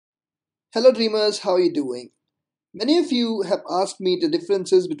Hello dreamers, how are you doing? Many of you have asked me the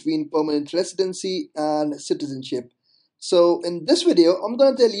differences between permanent residency and citizenship. So in this video, I'm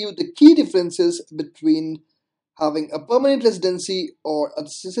going to tell you the key differences between having a permanent residency or a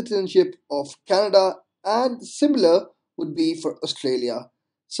citizenship of Canada, and similar would be for Australia.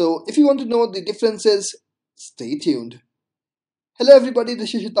 So if you want to know the differences, stay tuned. Hello everybody,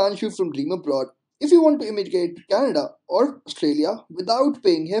 this is Shitanshu from Dream Abroad. If you want to immigrate to Canada or Australia without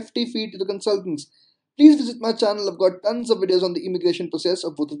paying hefty fee to the consultants, please visit my channel. I've got tons of videos on the immigration process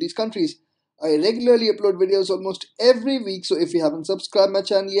of both of these countries. I regularly upload videos almost every week, so if you haven't subscribed my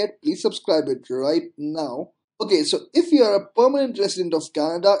channel yet, please subscribe it right now. Okay, so if you are a permanent resident of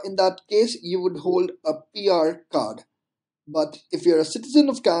Canada, in that case you would hold a PR card. But if you're a citizen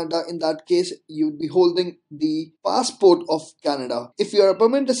of Canada, in that case, you'd be holding the passport of Canada. If you're a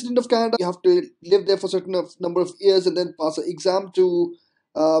permanent resident of Canada, you have to live there for a certain number of years and then pass an exam to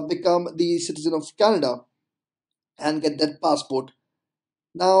become the citizen of Canada and get that passport.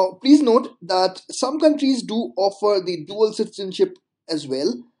 Now, please note that some countries do offer the dual citizenship as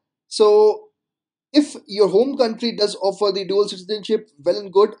well. So, if your home country does offer the dual citizenship, well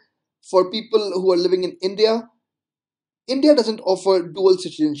and good. For people who are living in India, India doesn't offer dual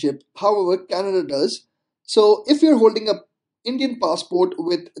citizenship, however, Canada does. So, if you're holding a Indian passport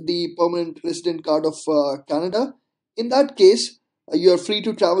with the permanent resident card of Canada, in that case, you're free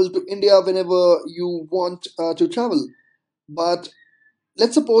to travel to India whenever you want to travel. But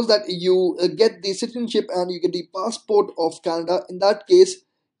let's suppose that you get the citizenship and you get the passport of Canada. In that case,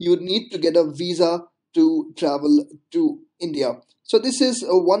 you would need to get a visa to travel to India. So this is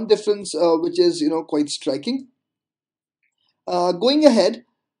one difference which is quite striking. Going ahead,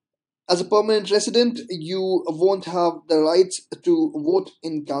 as a permanent resident, you won't have the rights to vote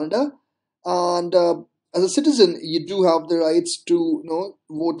in Canada, and as a citizen, you do have the rights to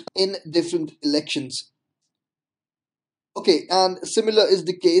vote in different elections. Okay, and similar is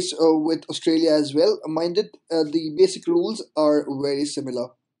the case with Australia as well. Minded, the basic rules are very similar.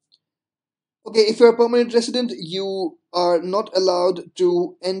 Okay, if you're a permanent resident, you are not allowed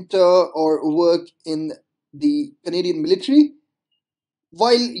to enter or work in the Canadian military.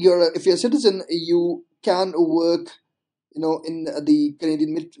 While if you're a citizen, you can work in the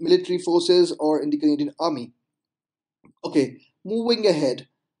Canadian military forces or in the Canadian army. Okay, moving ahead.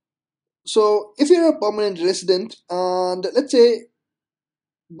 So if you're a permanent resident and let's say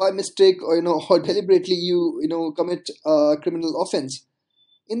by mistake or or deliberately you commit a criminal offense,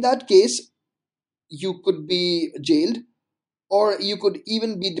 in that case you could be jailed, or you could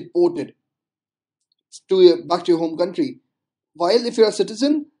even be deported to back to your home country. While if you're a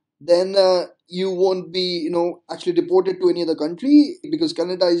citizen, then you won't be actually deported to any other country, because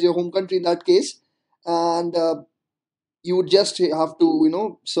Canada is your home country in that case, and you would just have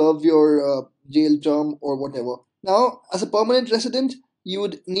to serve your jail term or whatever. Now, as a permanent resident, you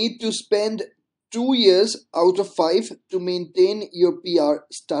would need to spend 2 years out of 5 to maintain your PR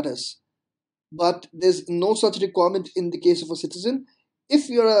status, but there's no such requirement in the case of a citizen. If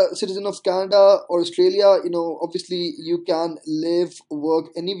you're a citizen of Canada or Australia, obviously you can live, work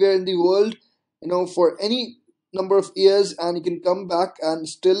anywhere in the world, for any number of years, and you can come back and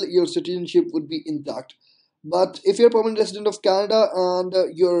still your citizenship would be intact. But if you're a permanent resident of Canada and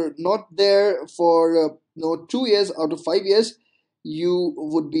you're not there for 2 years out of 5 years, you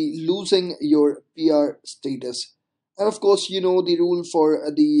would be losing your PR status. And of course, the rule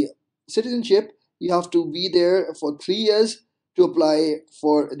for the citizenship, you have to be there for 3 years to apply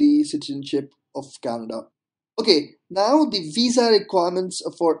for the citizenship of Canada. Okay, now the visa requirements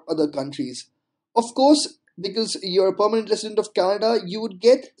for other countries. Of course, because you're a permanent resident of Canada, you would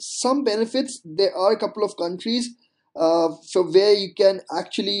get some benefits. There are a couple of countries for where you can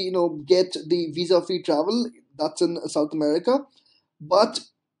actually get the visa-free travel. That's in South America, but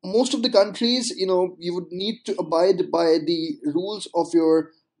most of the countries, you would need to abide by the rules of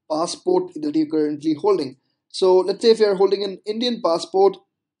your passport that you're currently holding. So let's say if you're holding an Indian passport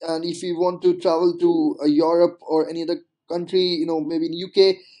and if you want to travel to Europe or any other country, maybe in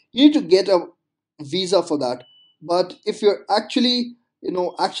UK, you need to get a visa for that. But if you're actually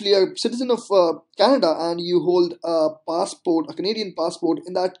a citizen of Canada and you hold a passport, a Canadian passport,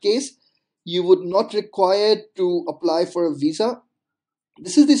 in that case, you would not require to apply for a visa.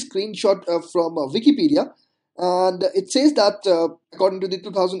 This is the screenshot from Wikipedia, and it says that according to the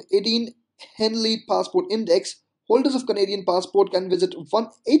 2018 Henley Passport Index, holders of Canadian passport can visit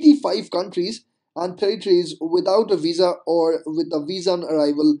 185 countries and territories without a visa or with a visa on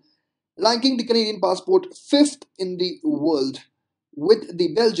arrival, ranking the Canadian passport fifth in the world, with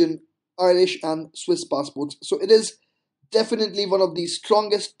the Belgian, Irish, and Swiss passports. So it is definitely one of the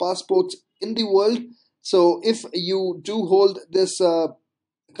strongest passports in the world. So if you do hold this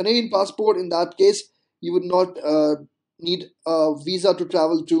Canadian passport, in that case, you would not need a visa to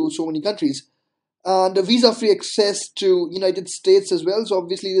travel to so many countries, and a visa-free access to United States as well. So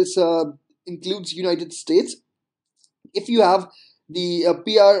obviously, this includes United States. If you have the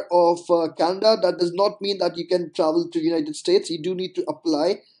PR of Canada, that does not mean that you can travel to United States. You do need to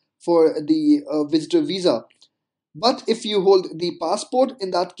apply for the visitor visa. But if you hold the passport,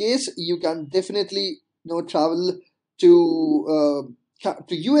 in that case, you can definitely travel to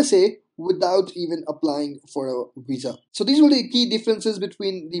USA without even applying for a visa. So these were the key differences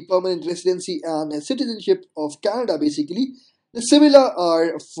between the permanent residency and citizenship of Canada. Basically, the similar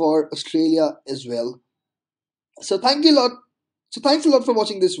are for Australia as well. So thank you a lot. So thanks a lot for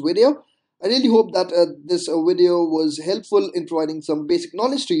watching this video. I really hope that this video was helpful in providing some basic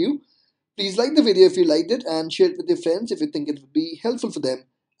knowledge to you. Please like the video if you liked it and share it with your friends if you think it would be helpful for them.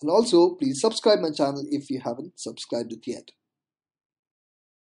 And also, please subscribe my channel if you haven't subscribed it yet.